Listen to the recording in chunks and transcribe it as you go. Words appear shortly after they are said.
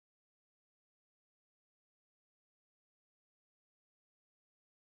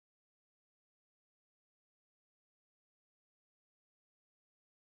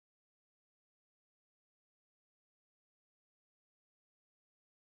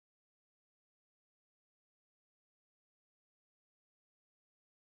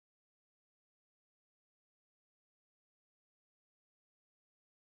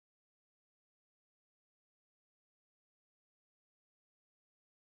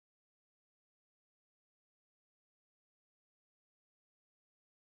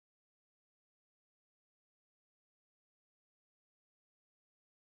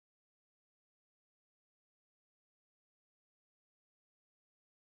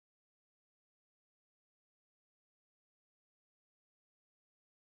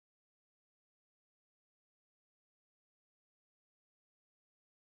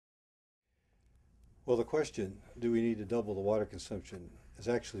Well, the question, do we need to double the water consumption, is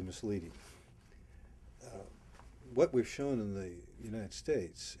actually misleading. Uh, what we've shown in the United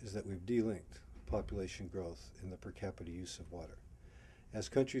States is that we've delinked population growth in the per capita use of water. As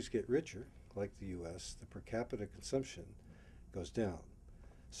countries get richer, like the US, the per capita consumption goes down.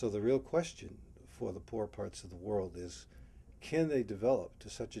 So the real question for the poor parts of the world is, can they develop to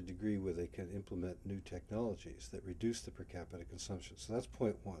such a degree where they can implement new technologies that reduce the per capita consumption? So that's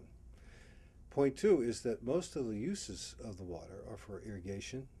point one. Point two is that most of the uses of the water are for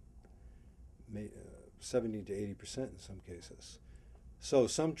irrigation, 70 to 80% in some cases. So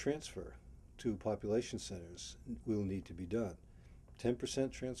some transfer to population centers will need to be done.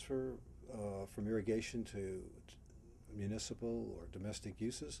 10% transfer from irrigation to municipal or domestic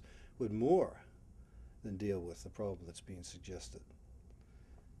uses would more than deal with the problem that's being suggested.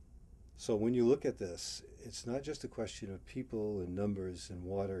 So when you look at this, it's not just a question of people and numbers and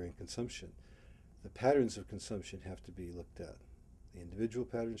water and consumption. The patterns of consumption have to be looked at. The individual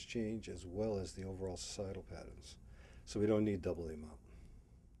patterns change as well as the overall societal patterns. So we don't need double the amount.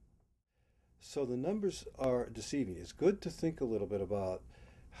 So the numbers are deceiving. It's good to think a little bit about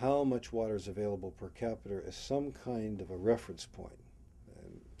how much water is available per capita as some kind of a reference point.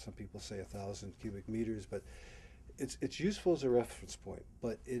 And some people say 1,000 cubic meters, but it's useful as a reference point.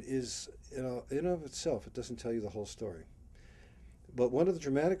 But it is, in and of itself, it doesn't tell you the whole story. But one of the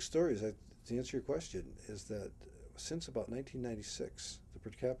dramatic stories, to answer your question, is that since about 1996, the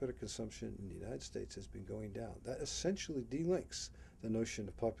per capita consumption in the United States has been going down. That essentially delinks the notion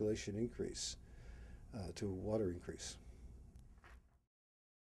of population increase to water increase.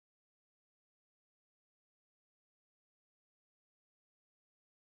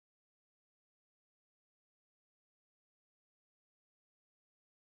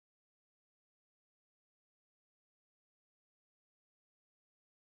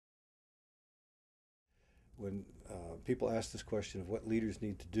 When people ask this question of what leaders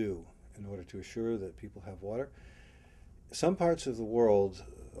need to do in order to assure that people have water, some parts of the world,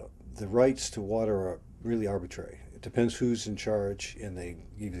 the rights to water are really arbitrary. It depends who's in charge, and they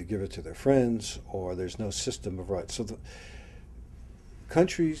either give it to their friends or there's no system of rights. So the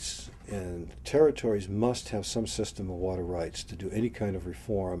countries and territories must have some system of water rights to do any kind of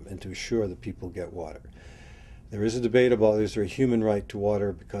reform and to assure that people get water. There is a debate about, is there a human right to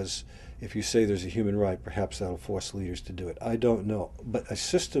water, because if you say there's a human right, perhaps that'll force leaders to do it. I don't know. But a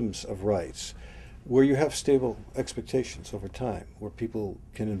systems of rights where you have stable expectations over time, where people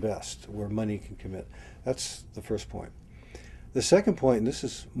can invest, where money can commit. That's the first point. The second point, and this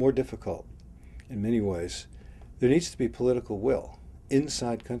is more difficult in many ways, there needs to be political will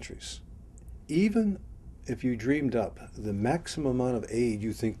inside countries. Even if you dreamed up the maximum amount of aid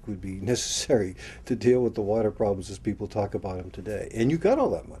you think would be necessary to deal with the water problems as people talk about them today, and you got all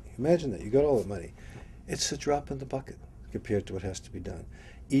that money, imagine that, you got all that money, it's a drop in the bucket compared to what has to be done.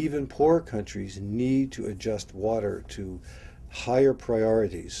 Even poor countries need to adjust water to higher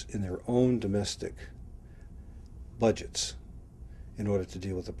priorities in their own domestic budgets in order to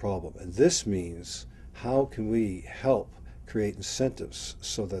deal with the problem. And this means, how can we help create incentives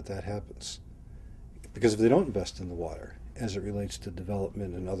so that that happens? Because if they don't invest in the water as it relates to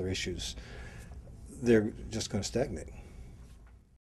development and other issues, they're just going to stagnate.